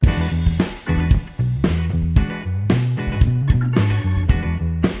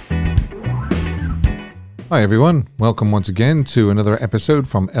Hi everyone, welcome once again to another episode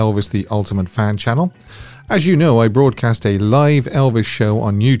from Elvis the Ultimate Fan channel. As you know, I broadcast a live Elvis show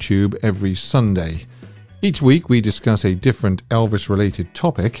on YouTube every Sunday. Each week we discuss a different Elvis related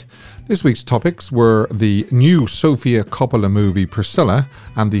topic. This week's topics were the new Sofia Coppola movie Priscilla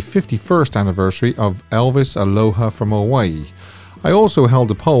and the 51st anniversary of Elvis Aloha from Hawaii. I also held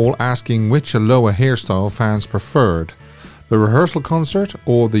a poll asking which Aloha hairstyle fans preferred, the rehearsal concert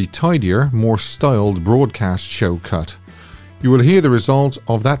or the tidier, more styled broadcast show cut. You will hear the results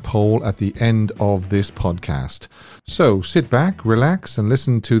of that poll at the end of this podcast. So sit back, relax, and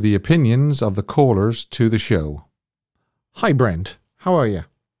listen to the opinions of the callers to the show. Hi Brent, how are you?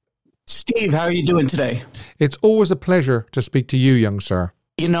 Steve, how are you doing today? It's always a pleasure to speak to you, young sir.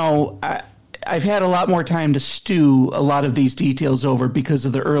 You know, I've had a lot more time to stew a lot of these details over because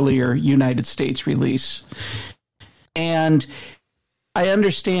of the earlier United States release. And I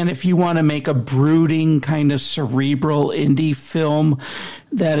understand if you want to make a brooding kind of cerebral indie film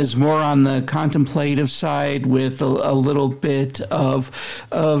that is more on the contemplative side with a little bit of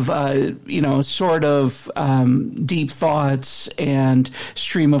deep thoughts and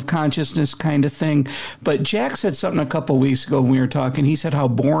stream of consciousness kind of thing. But Jack said something a couple of weeks ago when we were talking. He said how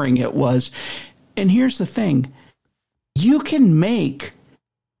boring it was. And here's the thing. You can make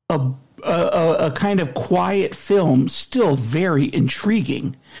a kind of quiet film still very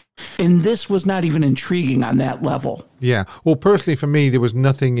intriguing. And this was not even intriguing on that level. Yeah. Well, personally for me, there was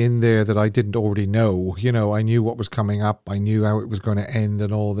nothing in there that I didn't already know. You know, I knew what was coming up. I knew how it was going to end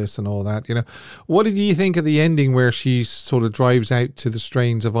and all this and all that. You know, what did you think of the ending where she sort of drives out to the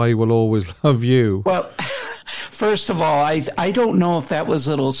strains of I Will Always Love You? Well, first of all, I don't know if that was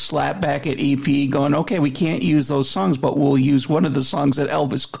a little slap back at EP going, okay, we can't use those songs, but we'll use one of the songs that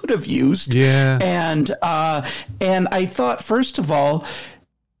Elvis could have used. Yeah. And I thought, first of all,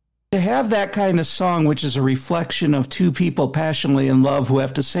 to have that kind of song, which is a reflection of two people passionately in love who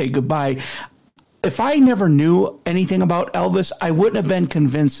have to say goodbye. If I never knew anything about Elvis, I wouldn't have been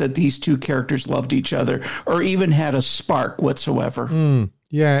convinced that these two characters loved each other or even had a spark whatsoever.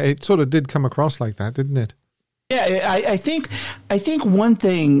 Yeah, it sort of did come across like that, didn't it? Yeah, I think one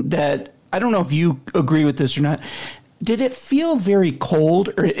thing that, I don't know if you agree with this or not, did it feel very cold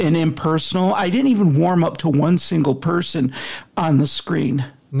and impersonal? I didn't even warm up to one single person on the screen.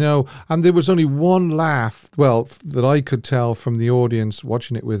 No, and there was only one laugh, well, that I could tell from the audience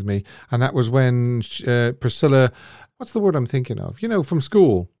watching it with me, and that was when Priscilla, what's the word I'm thinking of? You know, from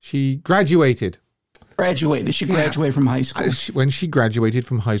school, she graduated. She graduated from high school. When she graduated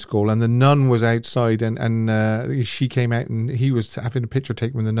from high school, and the nun was outside, and she came out, and he was having a picture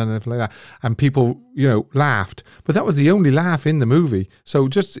taken with the nun and everything like that, and people, you know, laughed. But that was the only laugh in the movie. So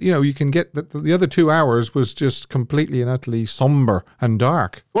just, you know, you can get that the other 2 hours was just completely and utterly somber and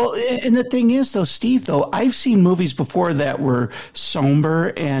dark. Well, and the thing is, though, Steve, I've seen movies before that were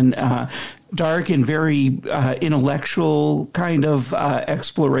somber and dark and very intellectual kind of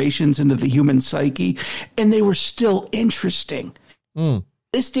explorations into the human psyche, and they were still interesting.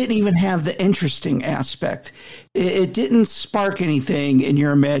 This didn't even have the interesting aspect. It didn't spark anything in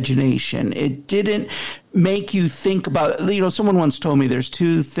your imagination. It didn't make you think about, you know, someone once told me there's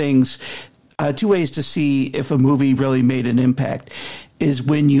two ways to see if a movie really made an impact, is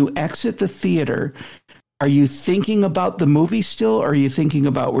when you exit the theater. Are you thinking about the movie still, or are you thinking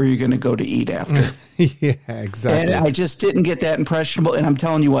about where you're going to go to eat after? Yeah, exactly. And I just didn't get that impressionable. And I'm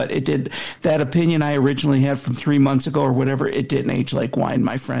telling you what, it did. That opinion I originally had from 3 months ago or whatever, it didn't age like wine,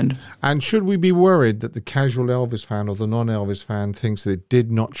 my friend. And should we be worried that the casual Elvis fan or the non-Elvis fan thinks that it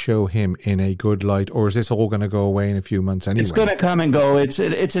did not show him in a good light, or is this all going to go away in a few months anyway? It's going to come and go. It's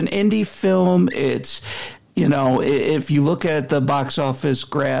an indie film. You know, if you look at the box office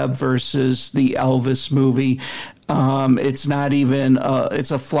grab versus the Elvis movie, it's not even,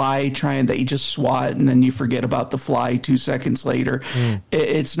 it's a fly that you just swat and then you forget about the fly 2 seconds later.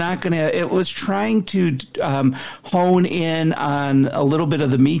 It's not going to, it was trying to hone in on a little bit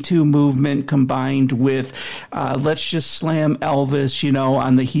of the Me Too movement combined with let's just slam Elvis, you know,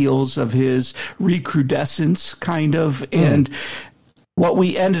 on the heels of his recrudescence kind of. And what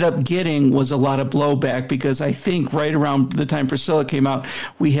we ended up getting was a lot of blowback because I think right around the time Priscilla came out,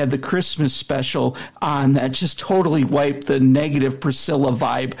 we had the Christmas special on that just totally wiped the negative Priscilla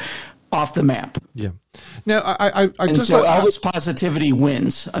vibe off the map. Yeah. Now, I just so Elvis positivity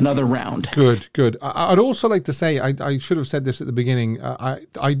wins another round. Good. I'd also like to say, I should have said this at the beginning.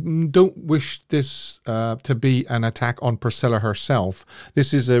 I don't wish this to be an attack on Priscilla herself.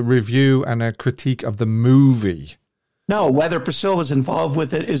 This is a review and a critique of the movie. No, whether Priscilla was involved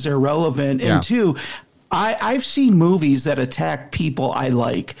with it is irrelevant. And two, I've seen movies that attack people I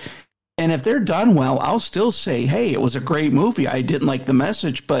like. And if they're done well, I'll still say, hey, it was a great movie. I didn't like the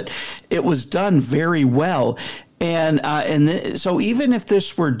message, but it was done very well. So even if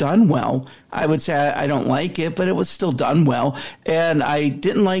this were done well, I would say I don't like it, but it was still done well. And I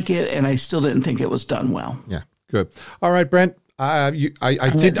didn't like it, and I still didn't think it was done well. Yeah, good. All right, Brent.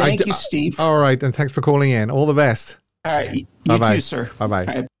 Thank you, Steve. All right, and thanks for calling in. All the best. All right, you too, sir. Bye-bye.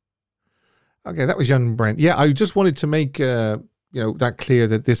 Right. Okay, that was young Brent. Yeah, I just wanted to make that clear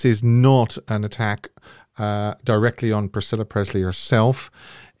that this is not an attack directly on Priscilla Presley herself.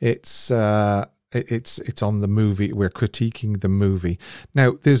 It's on the movie. We're critiquing the movie.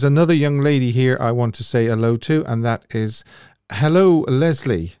 Now, there's another young lady here I want to say hello to, and that is hello,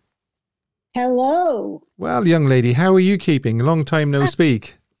 Leslie. Hello. Well, young lady, how are you keeping? Long time no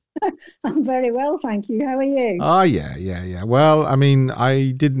speak. I'm very well, thank you. How are you? Oh, yeah. Well, I mean,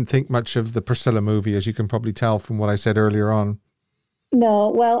 I didn't think much of the Priscilla movie, as you can probably tell from what I said earlier on. No,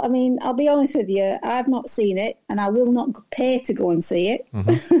 well, I mean, I'll be honest with you. I've not seen it, and I will not pay to go and see it.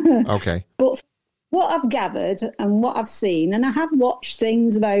 Mm-hmm. Okay. But what I've gathered and what I've seen, and I have watched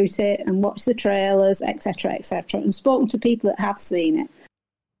things about it and watched the trailers, etc., and spoken to people that have seen it.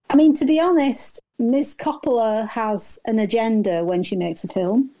 I mean, to be honest, Ms. Coppola has an agenda when she makes a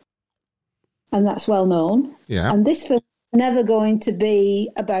film, and that's well known. Yeah. And this film is never going to be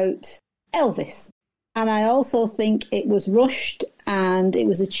about Elvis. And I also think it was rushed and it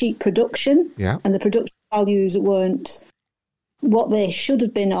was a cheap production. Yeah. And the production values weren't what they should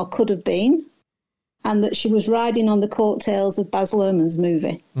have been or could have been. And that she was riding on the coattails of Baz Luhrmann's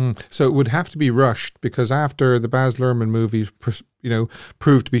movie. So it would have to be rushed because after the Baz Luhrmann movie,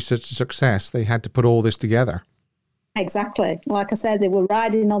 proved to be such a success, they had to put all this together. Exactly. Like I said, they were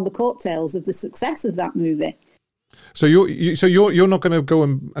riding on the coattails of the success of that movie. So you're not going to go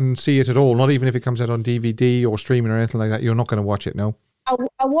and see it at all, not even if it comes out on DVD or streaming or anything like that. You're not going to watch it, no?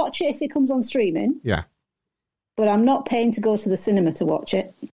 I'll watch it if it comes on streaming. Yeah. But I'm not paying to go to the cinema to watch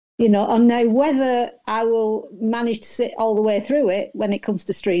it. And now whether I will manage to sit all the way through it when it comes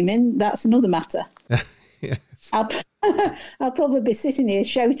to streaming, that's another matter. Yes. I'll probably be sitting here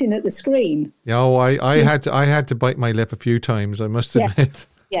shouting at the screen. Yeah, I had to bite my lip a few times, I must admit.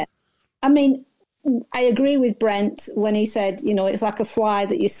 Yeah. I mean, I agree with Brent when he said, it's like a fly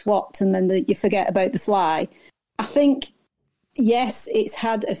that you swat and then you forget about the fly. I think, yes, it's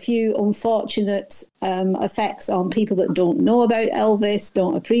had a few unfortunate effects on people that don't know about Elvis,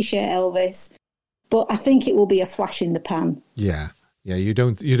 don't appreciate Elvis, but I think it will be a flash in the pan. Yeah. Yeah, you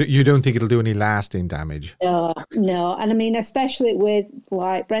don't think it'll do any lasting damage? No, and I mean, especially with,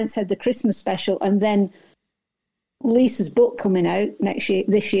 like Brent said, the Christmas special, and then Lisa's book coming out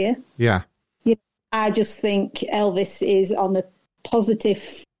this year. Yeah. I just think Elvis is on a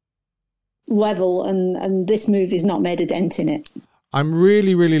positive level, and this movie's not made a dent in it. I'm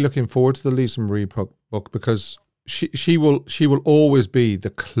really, really looking forward to the Lisa Marie book because she will always be the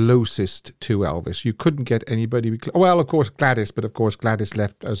closest to Elvis. You couldn't get anybody. Well, of course Gladys, but of course Gladys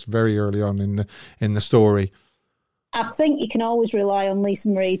left us very early on in the story. I think you can always rely on Lisa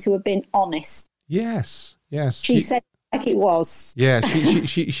Marie to have been honest. Yes. She said like it was. Yeah,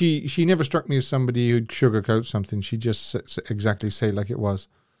 she never struck me as somebody who'd sugarcoat something. She just exactly say like it was.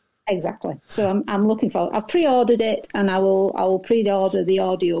 Exactly. So I'm looking forward. I've pre-ordered it, and I will pre-order the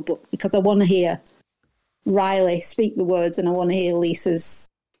audio book because I want to hear Riley speak the words, and I want to hear Lisa's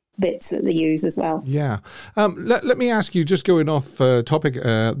bits that they use as well. Yeah. Let me ask you, just going off topic,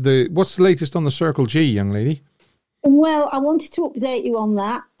 what's the latest on the Circle G, young lady? Well, I wanted to update you on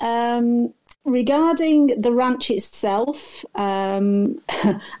that. Regarding the ranch itself, I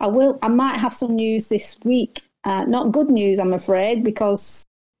might have some news this week. Not good news, I'm afraid, because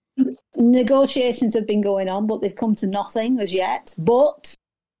negotiations have been going on, but they've come to nothing as yet. But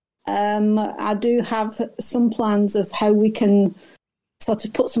I do have some plans of how we can sort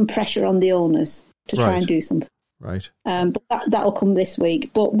of put some pressure on the owners to try and do something. Right. But that'll come this week.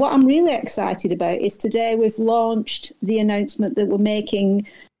 But what I'm really excited about is today we've launched the announcement that we're making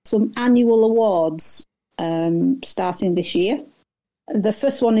some annual awards starting this year. The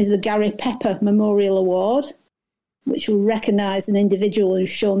first one is the Gary Pepper Memorial Award, which will recognise an individual who's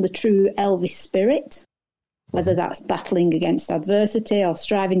shown the true Elvis spirit, whether that's battling against adversity or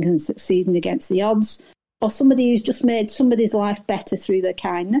striving and succeeding against the odds, or somebody who's just made somebody's life better through their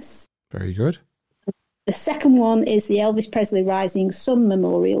kindness. Very good. The second one is the Elvis Presley Rising Sun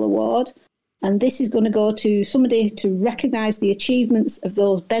Memorial Award, and this is going to go to somebody to recognise the achievements of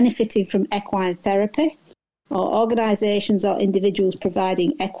those benefiting from equine therapy, or organisations or individuals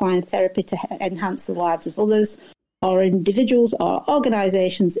providing equine therapy to enhance the lives of others, or individuals or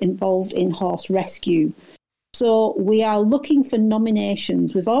organisations involved in horse rescue. So we are looking for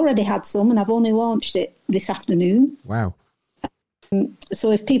nominations. We've already had some, and I've only launched it this afternoon. Wow.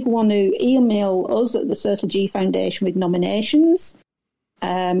 So if people want to email us at the Circle G Foundation with nominations,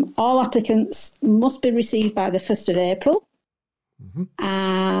 all applicants must be received by the 1st of April. Mm-hmm.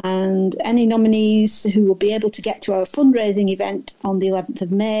 And any nominees who will be able to get to our fundraising event on the 11th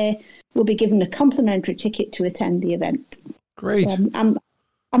of May will be given a complimentary ticket to attend the event. Great. So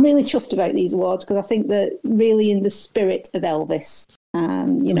I'm really chuffed about these awards because I think they're really in the spirit of Elvis.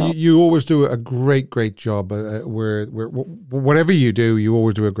 You always do a great job. Whatever you do, you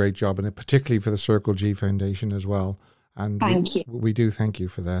always do a great job, and particularly for the Circle G Foundation as well. And thank you. We do thank you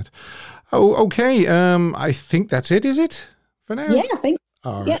for that. Oh, okay. I think that's it. Is it for now? Yeah, I think.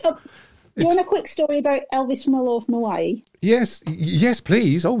 All yeah. right. Do you want a quick story about Elvis from Hello from Hawaii? Yes,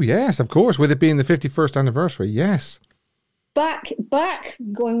 please. Oh, yes, of course. With it being the 51st anniversary, yes. Back,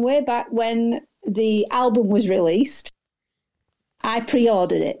 going way back when the album was released, I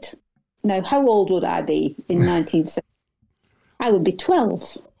pre-ordered it. Now, how old would I be in 1970? I would be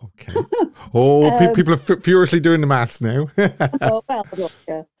 12. Okay. Oh, people are furiously doing the maths now. Oh, well,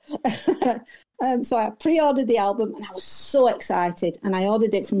 so I pre-ordered the album and I was so excited. And I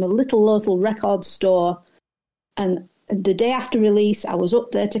ordered it from a little local record store. And the day after release, I was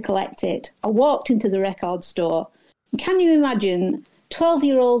up there to collect it. I walked into the record store. And can you imagine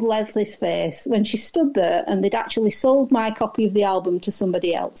 12-year-old Leslie's face when she stood there and they'd actually sold my copy of the album to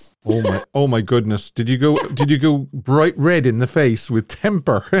somebody else? Oh my goodness. Did you go bright red in the face with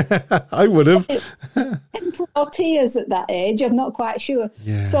temper? I would have. Temper or tears at that age, I'm not quite sure.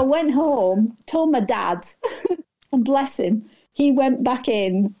 Yeah. So I went home, told my dad, and bless him, he went back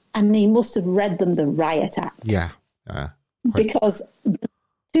in and he must have read them the riot act. Yeah. Because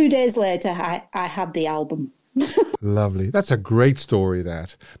 2 days later I had the album. Lovely. That's a great story,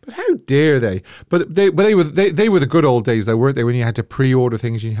 that. But how dare they? But they were the good old days, though, weren't they? When you had to pre-order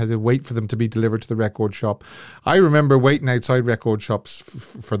things, you had to wait for them to be delivered to the record shop. I remember waiting outside record shops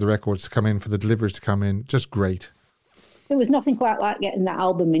for the records to come in, for the deliveries to come in. Just great. There was nothing quite like getting that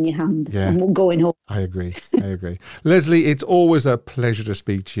album in your hand and going home. I agree. Leslie, it's always a pleasure to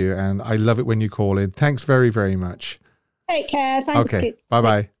speak to you, and I love it when you call in. Thanks very, very much. Take care. Thanks. Okay.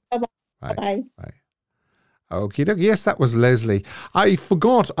 Bye-bye. Bye-bye. Bye. Okie dokie. Yes, that was Leslie. I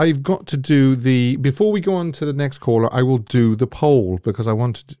forgot I've got to do before we go on to the next caller, I will do the poll because I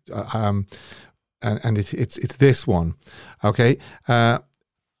wanted to, and it's this one. Okay.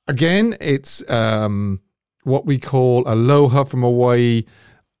 Again, it's what we call Aloha from Hawaii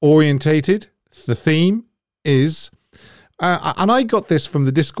orientated. The theme is, and I got this from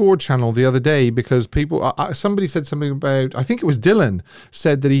the Discord channel the other day because somebody said something about, I think it was Dylan,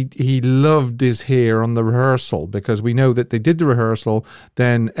 said that he loved his hair on the rehearsal because we know that they did the rehearsal,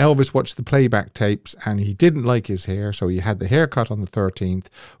 then Elvis watched the playback tapes and he didn't like his hair, so he had the haircut on the 13th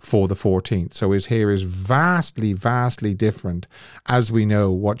for the 14th. So his hair is vastly, vastly different, as we know,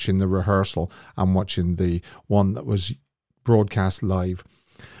 watching the rehearsal and watching the one that was broadcast live.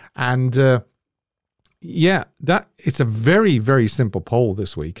 And yeah, it's a very, very simple poll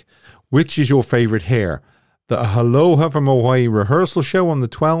this week. Which is your favourite hair? The Aloha from Hawaii rehearsal show on the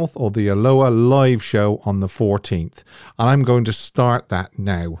 12th or the Aloha live show on the 14th? And I'm going to start that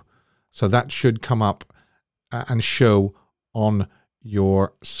now. So that should come up and show on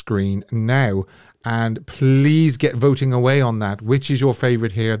your screen now. And please get voting away on that. Which is your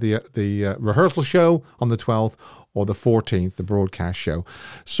favourite hair? The rehearsal show on the 12th or the 14th, the broadcast show.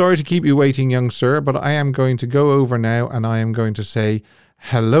 Sorry to keep you waiting, young sir, but I am going to go over now and I am going to say,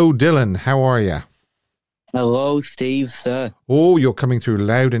 hello, Dylan. How are you? Hello, Steve, sir. Oh, you're coming through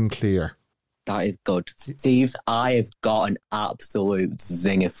loud and clear. That is good. Steve, I have got an absolute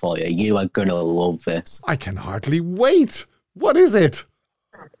zinger for you. You are going to love this. I can hardly wait. What is it?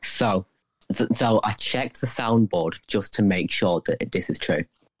 So I checked the soundboard just to make sure that this is true.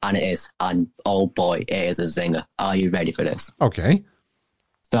 And it is. And oh boy, it is a zinger. Are you ready for this? Okay.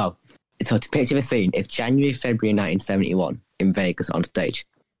 So to picture the scene, it's January, February 1971 in Vegas on stage.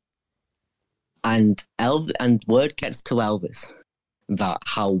 And word gets to Elvis that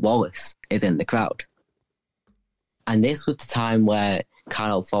Hal Wallace is in the crowd. And this was the time where Can't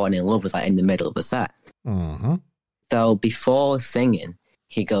Help Falling in Love was in the middle of the set. Mm-hmm. So before singing,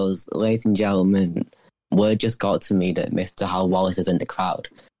 he goes, ladies and gentlemen, word just got to me that Mr. Hal Wallace is in the crowd.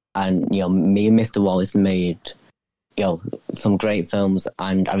 And, me and Mr. Wallace made, some great films,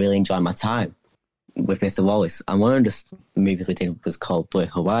 and I really enjoyed my time with Mr. Wallace. And one of the movies we did was called Blue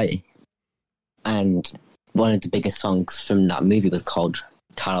Hawaii. And one of the biggest songs from that movie was called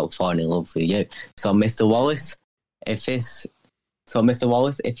Can't Help Falling in Love with You. So, Mr. Wallace, if this So, Mr.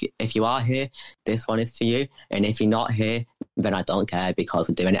 Wallace, if you are here, this one is for you. And if you're not here, then I don't care because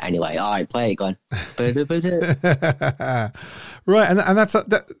we're doing it anyway. All right, play it, Glenn. Right, and that's on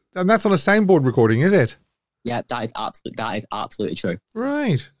a soundboard recording, is it? Yeah, that is absolutely true.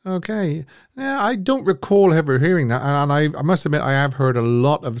 Right. Okay. Yeah, I don't recall ever hearing that, and I must admit I have heard a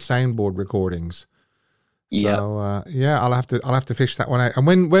lot of soundboard recordings. Yeah. So, yeah, I'll have to fish that one out. And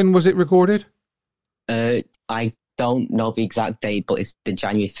when was it recorded? I don't know the exact date, but it's the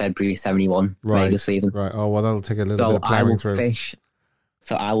January-February 71 right. Vegas season. Right. Oh well, that'll take a little bit of plowing through.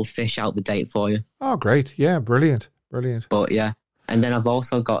 I will fish out the date for you. Oh, great! Yeah, brilliant. But yeah, and then I've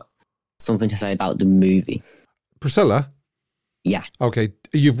also got something to say about the movie. Priscilla? Yeah. Okay,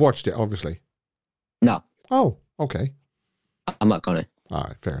 you've watched it, obviously. No. Oh, okay. I'm not gonna. All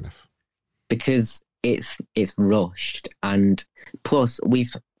right, fair enough. Because it's rushed, and plus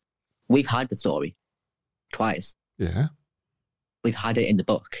we've had the story twice. Yeah. We've had it in the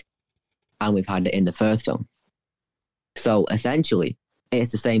book, and we've had it in the first film. So essentially,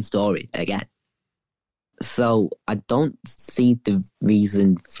 it's the same story again. So I don't see the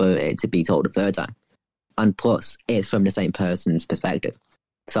reason for it to be told a third time. And plus, it's from the same person's perspective.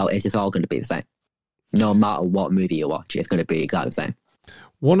 So it's just all going to be the same. No matter what movie you watch, it's going to be exactly the same.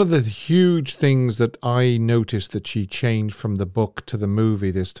 One of the huge things that I noticed that she changed from the book to the movie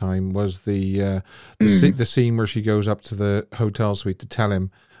this time was the scene where she goes up to the hotel suite to tell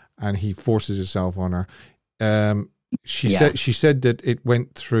him, and he forces himself on her. She said that it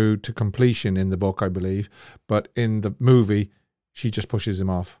went through to completion in the book, I believe, but in the movie, she just pushes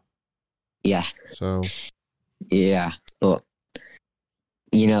him off. Yeah. So. Yeah, but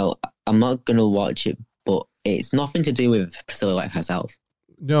I'm not gonna watch it, but it's nothing to do with Priscilla like herself.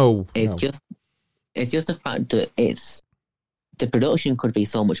 No, it's just the fact that the production could be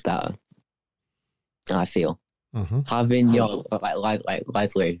so much better. I feel having like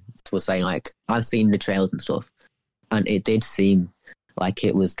Leslie was saying, like I've seen the trailers and stuff, and it did seem like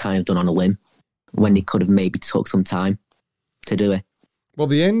it was kind of done on a whim when they could have maybe took some time to do it. Well,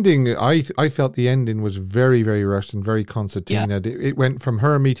 the ending, I felt the ending was very, very rushed and very concertina. Yeah. It went from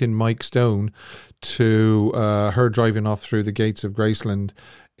her meeting Mike Stone to her driving off through the gates of Graceland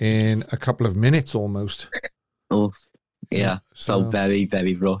in a couple of minutes almost. Oh, yeah. So very,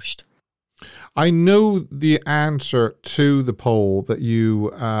 very rushed. I know the answer to the poll that you,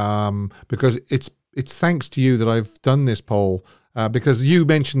 because it's thanks to you that I've done this poll. Because you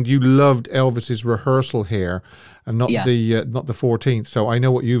mentioned you loved Elvis's rehearsal here, and not the 14th. So I know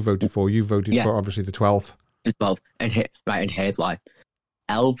what you voted for. You voted for obviously the 12th. The 12th, and here's why.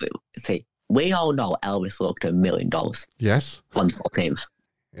 Elvis. See, we all know Elvis looked $1 million. Yes. On the 14th.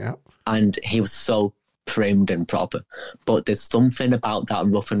 Yeah. And he was so primed and proper, but there's something about that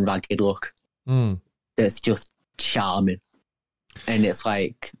rough and ragged look that's just charming. And it's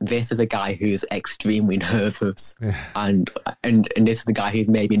like, this is a guy who's extremely nervous, and this is the guy who's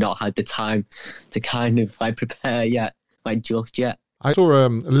maybe not had the time to kind of like prepare yet, like just yet. I saw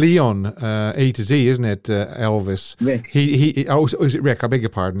Leon, A to Z, isn't it? Elvis. Rick. He is it Rick? I beg your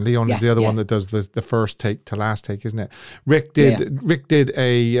pardon. Leon is the other one that does the first take to last take, isn't it? Rick did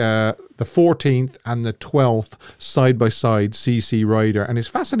a the 14th and the 12th side by side CC Rider, and it's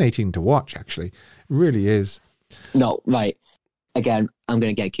fascinating to watch. Actually, it really is. No, right. Again, I'm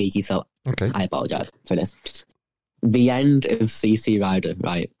going to get geeky, so okay. I apologize for this. The end of CC Rider,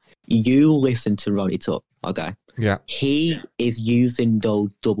 right? You listen to Ronnie Tuck, okay? Yeah. He is using those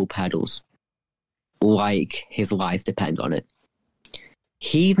double pedals like his life depends on it.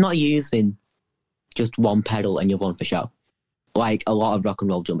 He's not using just one pedal and the other one for show, like a lot of rock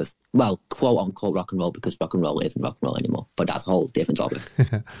and roll drummers. Well, quote unquote rock and roll, because rock and roll isn't rock and roll anymore, but that's a whole different topic.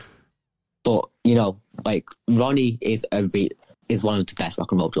 But, like Ronnie is one of the best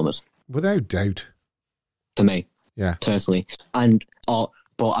rock and roll drummers. Without doubt. For me. Yeah. Personally.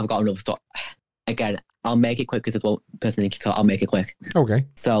 But I've got another thought. Again, I'll make it quick because it won't personally, so I'll make it quick. Okay.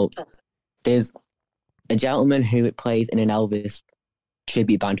 So, there's a gentleman who plays in an Elvis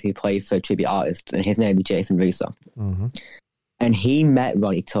tribute band who plays for tribute artists, and his name is Jason Russo. Mm-hmm. And he met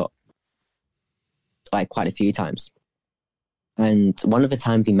Ronnie Tuck like quite a few times. And one of the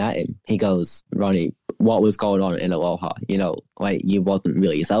times he met him, he goes, Ronnie, what was going on in Aloha? Like you wasn't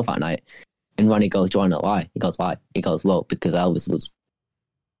really yourself that night. And Ronnie goes, do you want to lie? He goes, why? He goes, well, because Elvis was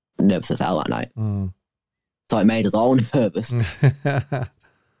nervous as hell that night. So it made us all nervous. So I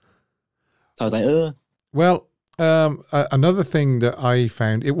was like, Well, another thing that I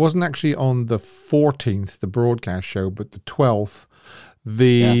found, it wasn't actually on the 14th, the broadcast show, but the 12th.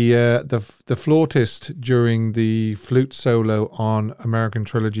 The flautist during the flute solo on American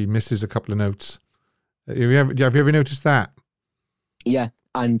Trilogy misses a couple of notes. Have you ever noticed that? Yeah,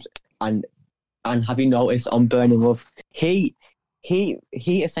 and have you noticed on Burning Love, he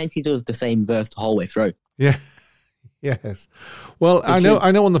essentially does the same verse the whole way through. Yeah. Yes. Well, I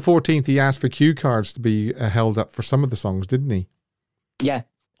know on the 14th he asked for cue cards to be held up for some of the songs, didn't he? Yeah.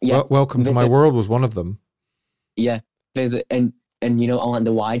 Yeah. Well, Welcome to My World was one of them. Yeah. And you know, on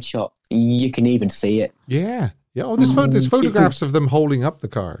the wide shot, you can even see it. Yeah. Yeah. Oh, there's photographs of them holding up the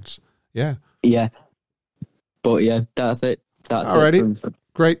cards. Yeah. Yeah. But yeah, that's it. Alrighty.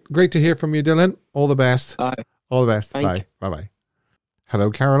 Great to hear from you, Dylan. All the best. All right. All the best. Bye. Bye.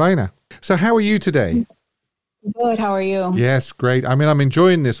 Hello, Carolina. So how are you today? Good. How are you? Yes, great. I mean, I'm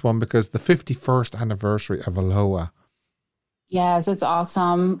enjoying this one because the 51st anniversary of Aloha. Yes, it's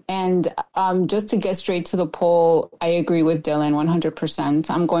awesome. And just to get straight to the poll, I agree with Dylan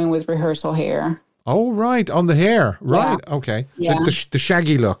 100%. I'm going with rehearsal hair. Oh, right. On the hair. Right. Yeah. Okay. Yeah. The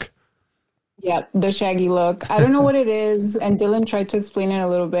shaggy look. Yeah, the shaggy look. I don't know what it is. And Dylan tried to explain it a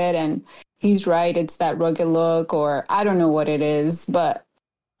little bit. And he's right. It's that rugged look, or I don't know what it is. But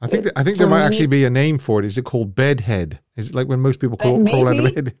I think there might actually be a name for it. Is it called bedhead? Is it like when most people crawl out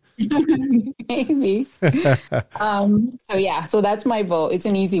of bed? Maybe. So that's my vote. It's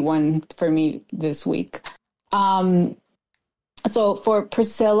an easy one for me this week. So for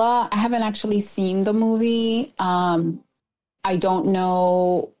Priscilla, I haven't actually seen the movie. I don't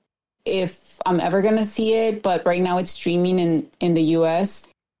know if I'm ever going to see it, but right now it's streaming in the US.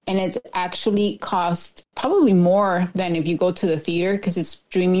 And it's actually cost probably more than if you go to the theater because it's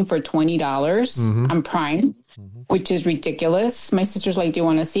streaming for $20 on Prime, which is ridiculous. My sister's like, "Do you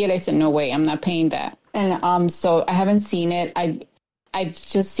want to see it?" I said, "No way, I'm not paying that." And so I haven't seen it. I've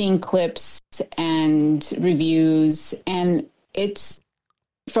just seen clips and reviews, and it's,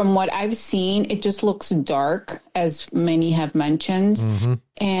 from what I've seen, it just looks dark, as many have mentioned,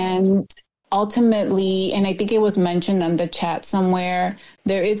 and ultimately, and I think it was mentioned on the chat somewhere,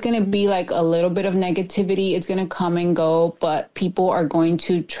 there is going to be like a little bit of negativity. It's going to come and go, but people are going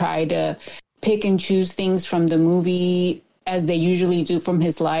to try to pick and choose things from the movie, as they usually do from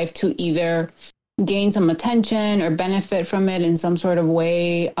his life, to either gain some attention or benefit from it in some sort of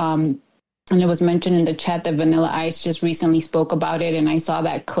way. And it was mentioned in the chat that Vanilla Ice just recently spoke about it. And I saw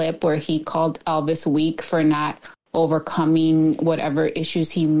that clip where he called Elvis weak for not overcoming whatever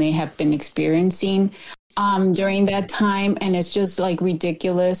issues he may have been experiencing during that time. And it's just like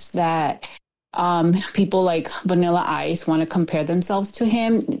ridiculous that people like Vanilla Ice want to compare themselves to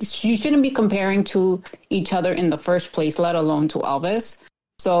him. You shouldn't be comparing to each other in the first place, let alone to Elvis.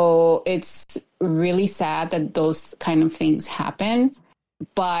 So it's really sad that those kind of things happen.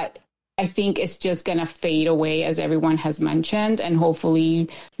 But I think it's just going to fade away, as everyone has mentioned. And hopefully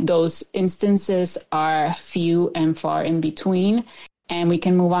those instances are few and far in between. And we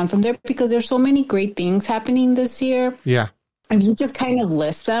can move on from there, because there's so many great things happening this year. Yeah. If you just kind of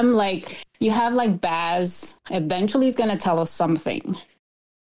list them, like you have like Baz, eventually is going to tell us something.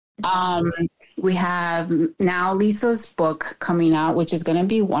 We have now Lisa's book coming out, which is going to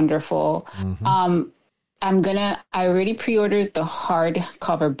be wonderful. I already pre-ordered the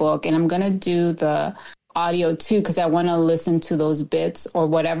hardcover book, and I'm going to do the audio too, because I want to listen to those bits or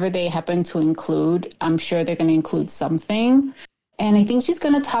whatever they happen to include. I'm sure they're going to include something. And I think she's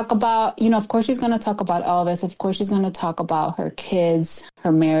going to talk about, of course she's going to talk about Elvis. Of course she's going to talk about her kids,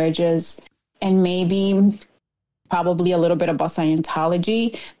 her marriages, and probably a little bit about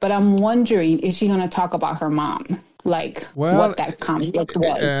Scientology. But I'm wondering, is she going to talk about her mom? Like what that conflict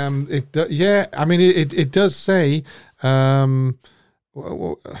was. I mean, it does say, what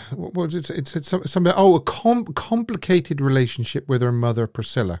was it? It's something. Oh, a complicated relationship with her mother,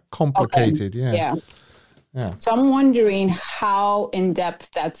 Priscilla. Complicated, okay. Yeah. So I'm wondering how in depth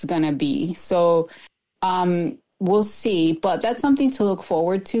that's gonna be. So, we'll see. But that's something to look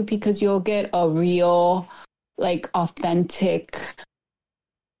forward to, because you'll get a real, like, authentic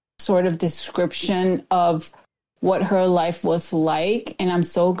sort of description of what her life was like. And I'm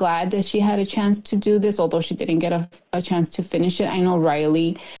so glad that she had a chance to do this, although she didn't get a chance to finish it. I know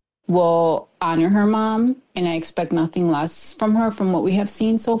Riley will honor her mom, and I expect nothing less from her from what we have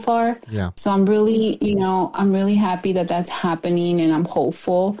seen so far. Yeah. So I'm really, I'm really happy that that's happening, and I'm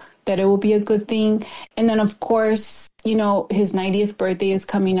hopeful that it will be a good thing. And then, of course, his 90th birthday is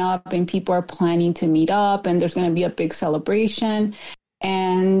coming up, and people are planning to meet up, and there's going to be a big celebration.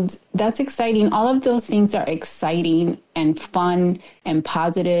 And that's exciting. All of those things are exciting and fun and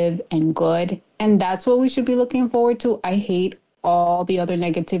positive and good. And that's what we should be looking forward to. I hate all the other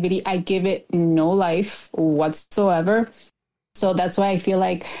negativity. I give it no life whatsoever. So that's why I feel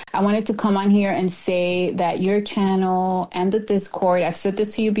like I wanted to come on here and say that your channel and the Discord, I've said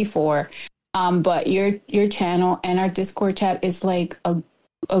this to you before, But your channel and our Discord chat is like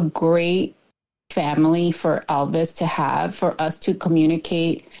a great family for Elvis to have, for us to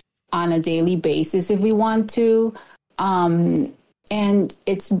communicate on a daily basis if we want to. And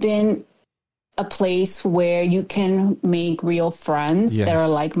it's been a place where you can make real friends that are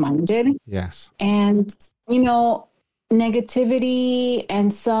like-minded. Yes. And, negativity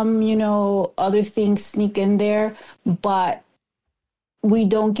and some, other things sneak in there, but we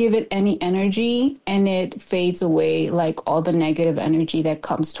don't give it any energy and it fades away, like all the negative energy that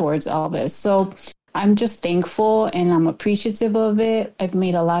comes towards Elvis. So I'm just thankful and I'm appreciative of it. I've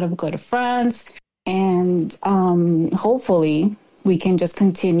made a lot of good friends, and hopefully we can just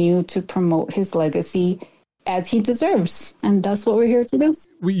continue to promote his legacy as he deserves. And that's what we're here to do.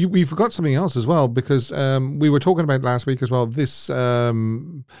 We forgot something else as well, because we were talking about last week as well, this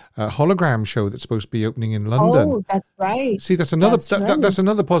hologram show that's supposed to be opening in London. Oh, that's right. See, that's another that's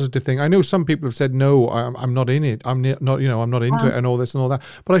another positive thing. I know some people have said, no, I'm not in it. I'm not, I'm not into it and all this and all that.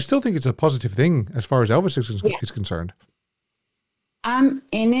 But I still think it's a positive thing as far as Elvis is concerned. I'm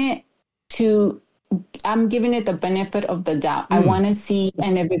in it I'm giving it the benefit of the doubt. I want to see,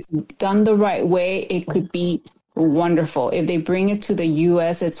 and if it's done the right way, it could be wonderful. If they bring it to the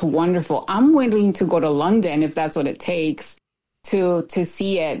US, it's wonderful. I'm willing to go to London if that's what it takes to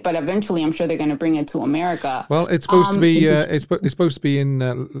see it. But eventually, I'm sure they're going to bring it to America. Well, it's supposed to be it's supposed to be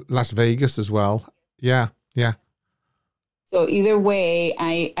in Las Vegas as well. Yeah. So either way,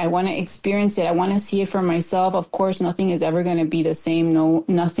 I want to experience it. I want to see it for myself. Of course, nothing is ever going to be the same. No,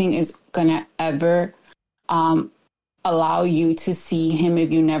 nothing is going to ever allow you to see him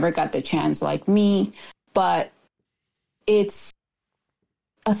if you never got the chance like me. But it's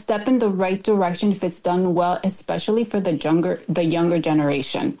a step in the right direction if it's done well, especially for the younger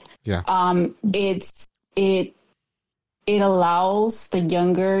generation. Yeah. It allows the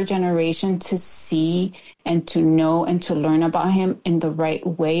younger generation to see and to know and to learn about him in the right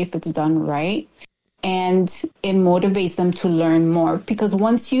way if it's done right. And it motivates them to learn more, because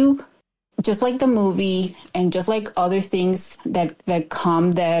once you, just like the movie and just like other things that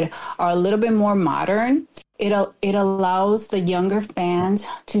come that are a little bit more modern, it allows the younger fans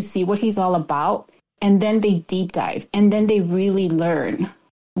to see what he's all about, and then they deep dive and then they really learn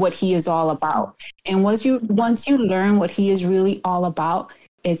what he is all about. And once you learn what he is really all about,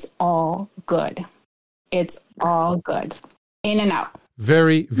 it's all good. It's all good. In and out.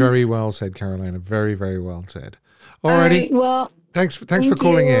 Very, very well said, Carolina. Very, very well said. Alrighty. All right, well, thanks for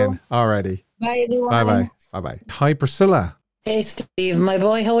calling in. Alrighty. Bye, everyone. Bye. Hi, Priscilla. Hey, Steve, my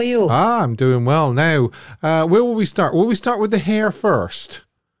boy. How are you? I'm doing well. Now, where will we start? Will we start with the hair first?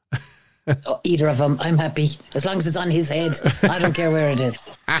 Either of them. I'm happy. As long as it's on his head. I don't care where it is.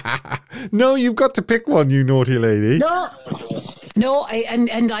 No, you've got to pick one, you naughty lady. No,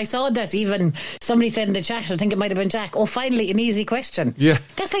 and I saw that even somebody said in the chat, I think it might have been Jack, finally an easy question. Yeah.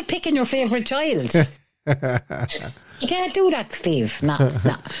 That's like picking your favourite child. You can't do that, Steve. No.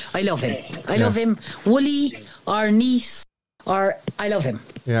 I love him. I love him. Wooly or niece, or I love him.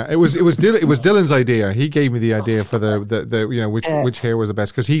 Yeah, it was Dylan's idea. He gave me the idea for the which hair was the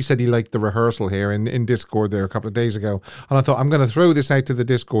best, because he said he liked the rehearsal hair in Discord there a couple of days ago, and I thought, I'm going to throw this out to the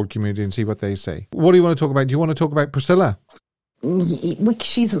Discord community and see what they say. What do you want to talk about? Do you want to talk about Priscilla?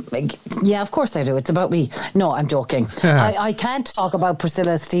 She's, yeah, of course I do. It's about me. No, I'm joking. I can't talk about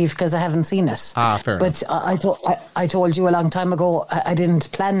Priscilla, Steve, because I haven't seen it. Fair enough. But I told you a long time ago I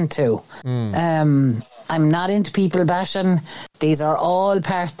didn't plan to. I'm not into people bashing. These are all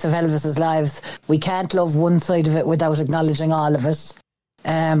parts of Elvis's lives. We can't love one side of it without acknowledging all of it.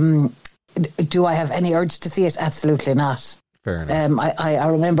 Do I have any urge to see it? Absolutely not. Fair enough. I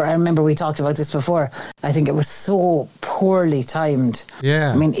remember we talked about this before. I think it was so poorly timed.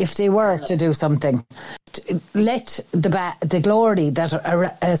 Yeah. I mean, if they were to do something, let the glory that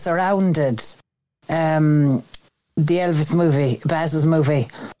surrounded the Elvis movie, Baz's movie,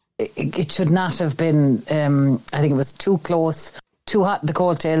 it should not have been. I think it was too close, too hot in the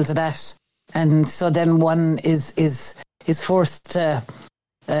coattails of that, and so then one is forced to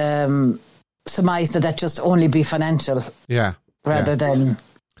surmise that just only be financial. Yeah. Rather than.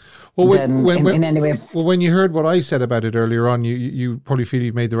 Well, in any way. Well, when you heard what I said about it earlier on, you probably feel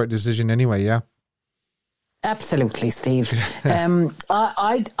you've made the right decision anyway. Yeah. Absolutely, Steve.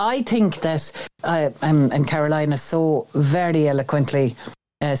 I think that and Carolina so very eloquently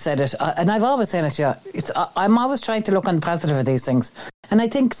said it, and I've always said it. Yeah, I'm always trying to look on the positive of these things, and I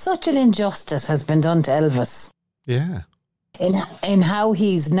think such an injustice has been done to Elvis. Yeah. In how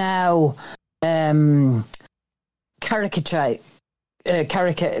he's now caricature of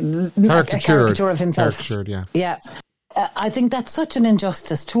himself. Caricatured, yeah. Yeah. I think that's such an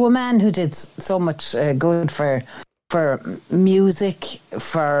injustice to a man who did so much good for music,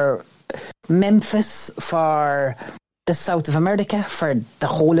 for Memphis, for the South of America, for the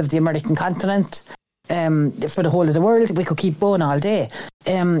whole of the American continent, for the whole of the world. We could keep going all day.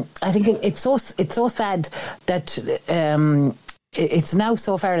 I think it's so sad that it's now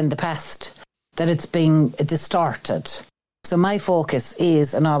so far in the past that it's being distorted. So my focus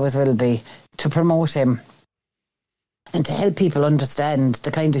is, and always will be, to promote him and to help people understand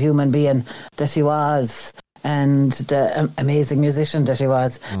the kind of human being that he was and the amazing musician that he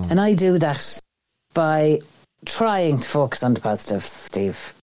was. And I do that by trying to focus on the positives,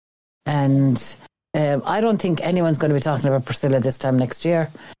 Steve. And I don't think anyone's going to be talking about Priscilla this time next year.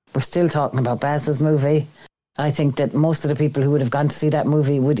 We're still talking about Baz's movie. I think that most of the people who would have gone to see that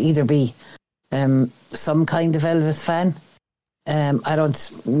movie would either be some kind of Elvis fan. I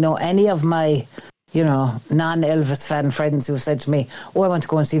don't know any of my, non-Elvis fan friends who have said to me, "Oh, I want to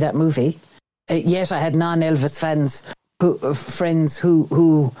go and see that movie." Yet I had non-Elvis friends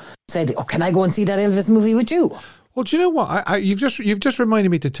who said, "Oh, can I go and see that Elvis movie with you?" Well, do you know what? You've just reminded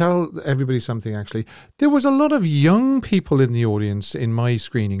me to tell everybody something. Actually, there was a lot of young people in the audience in my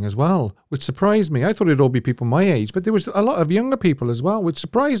screening as well, which surprised me. I thought it'd all be people my age, but there was a lot of younger people as well, which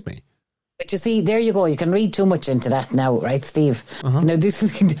surprised me. But you see, there you go. You can read too much into that now, right, Steve? Now, this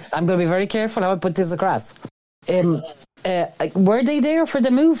is. I'm going to be very careful how I put this across. Were they there for the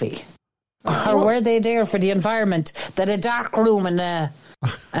movie, or were they there for the environment that a dark room and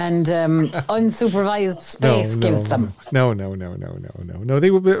unsupervised space gives them? No. They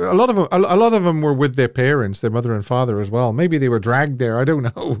were a lot of them were with their parents, their mother and father as well. Maybe they were dragged there. I don't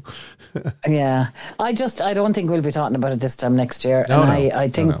know. Yeah, I don't think we'll be talking about it this time next year. I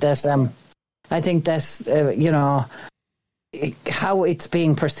think that how it's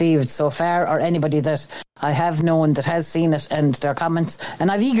being perceived so far, or anybody that I have known that has seen it and their comments, and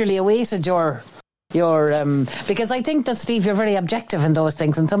I've eagerly awaited your because I think that, Steve, you're very objective in those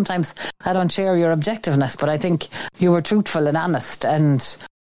things, and sometimes I don't share your objectiveness, but I think you were truthful and honest, and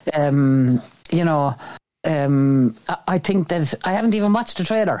I think that I haven't even watched the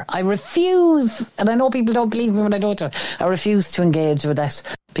trailer. I refuse, and I know people don't believe me when I don't. I refuse to engage with that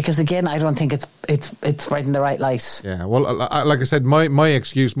because, again, I don't think it's right in the right light. Yeah, well, like I said, my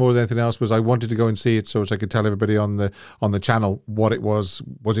excuse more than anything else was I wanted to go and see it so as I could tell everybody on the channel what it was.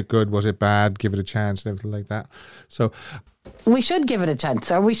 Was it good? Was it bad? Give it a chance and everything like that. So we should give it a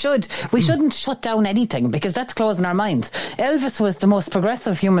chance, or we shouldn't shut down anything, because that's closing our minds. Elvis was the most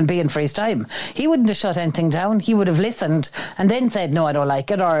progressive human being for his time. He wouldn't have shut anything down. He would have listened and then said, "No, I don't like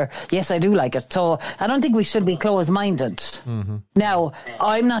it," or "Yes, I do like it." So I don't think we should be closed-minded. Mm-hmm. Now,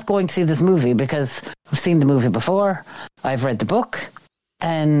 I'm not going to see this movie because I've seen the movie before. I've read the book,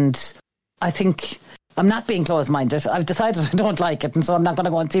 and I think I'm not being closed-minded. I've decided I don't like it, and so I'm not going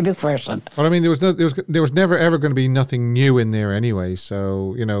to go and see this version. Well, I mean, there was never ever going to be nothing new in there anyway.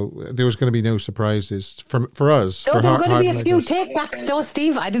 So there was going to be no surprises for us. No, there were going to be a few take-backs, though,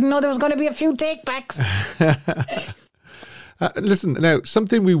 Steve. I didn't know there was going to be a few take-backs. Listen, now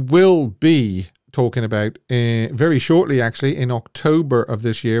something we will be talking about very shortly, actually, in October of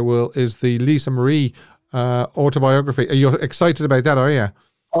this year, is the Lisa Marie autobiography. Are you excited about that? Are you?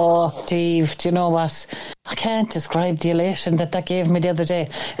 Oh, Steve, do you know what? I can't describe the elation that gave me the other day.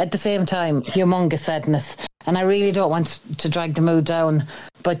 At the same time, humongous sadness. And I really don't want to drag the mood down,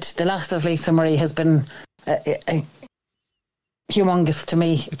 but the loss of Lisa Marie has been humongous to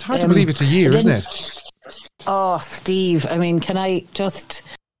me. It's hard to believe it's a year, isn't it? Oh, Steve, I mean, can I just...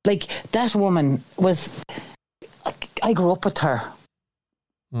 that woman was... I grew up with her.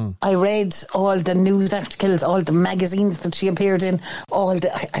 I read all the news articles, all the magazines that she appeared in,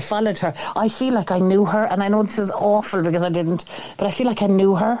 I followed her. I feel like I knew her, and I know this is awful because I didn't, but I feel like I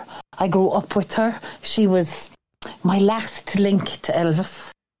knew her. I grew up with her. She was my last link to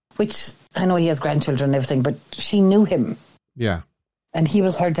Elvis, which I know he has grandchildren and everything, but she knew him. Yeah. And he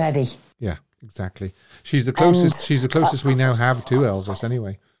was her daddy. Yeah, exactly. She's the closest we now have to Elvis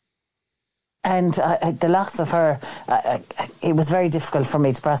anyway. And the loss of her, it was very difficult for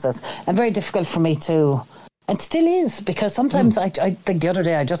me to process, and very difficult for me to, and still is, because sometimes I think the other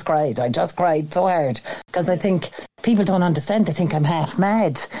day I just cried so hard, because I think people don't understand. They think I'm half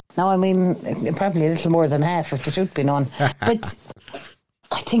mad. Now, I mean, probably a little more than half, if the truth be known. But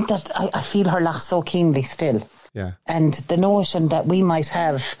I think that I feel her loss so keenly still. Yeah. And the notion that we might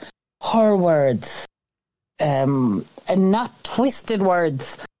have her words, and not twisted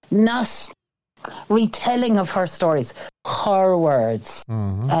words, not retelling of her stories, her words.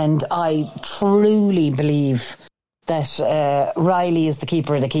 Mm-hmm. And I truly believe that Riley is the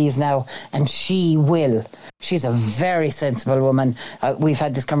keeper of the keys now, and she will. She's a very sensible woman. We've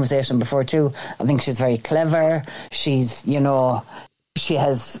had this conversation before too. I think she's very clever. She's, she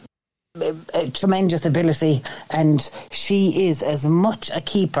has a tremendous ability, and she is as much a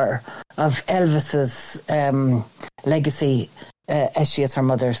keeper of Elvis's legacy as she is her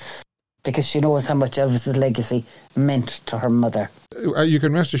mother's, because she knows how much Elvis's legacy meant to her mother. You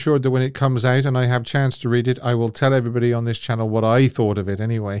can rest assured that when it comes out and I have a chance to read it, I will tell everybody on this channel what I thought of it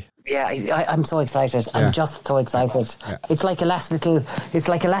anyway. Yeah, I'm so excited. Yeah. I'm just so excited. Yeah. It's like a last little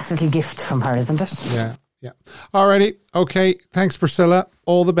gift from her, isn't it? Yeah. Yeah. Alrighty. Okay. Thanks, Priscilla.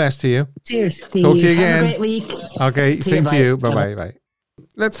 All the best to you. Cheers, Steve. Talk to you again. Have a great week. Okay. Same to you. Bye bye.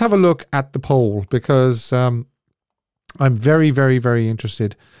 Let's have a look at the poll, because I'm very, very, very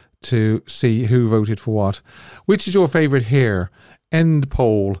interested to see who voted for what. Which is your favourite hair? End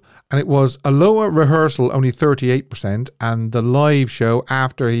poll. And it was a lower rehearsal, only 38%, and the live show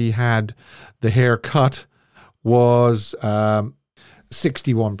after he had the hair cut was 61%.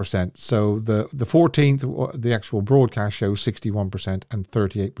 So the 14th, the actual broadcast show, 61%, and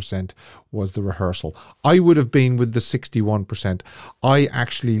 38% was the rehearsal. I would have been with the 61%. I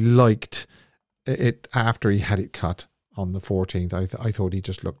actually liked it after he had it cut on the 14th. I thought he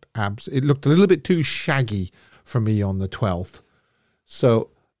just looked it looked a little bit too shaggy for me on the 12th. So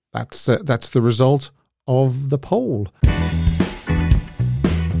that's the result of the poll.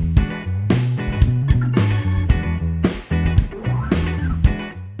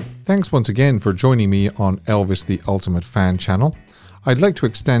 Thanks once again for joining me on Elvis the Ultimate Fan channel. I'd like to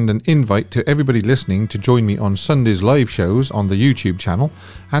extend an invite to everybody listening to join me on Sunday's live shows on the YouTube channel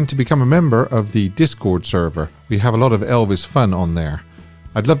and to become a member of the Discord server. We have a lot of Elvis fun on there.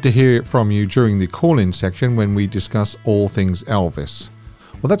 I'd love to hear from you during the call-in section when we discuss all things Elvis.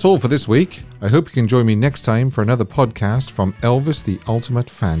 Well, that's all for this week. I hope you can join me next time for another podcast from Elvis the Ultimate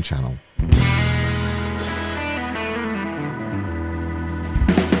Fan channel.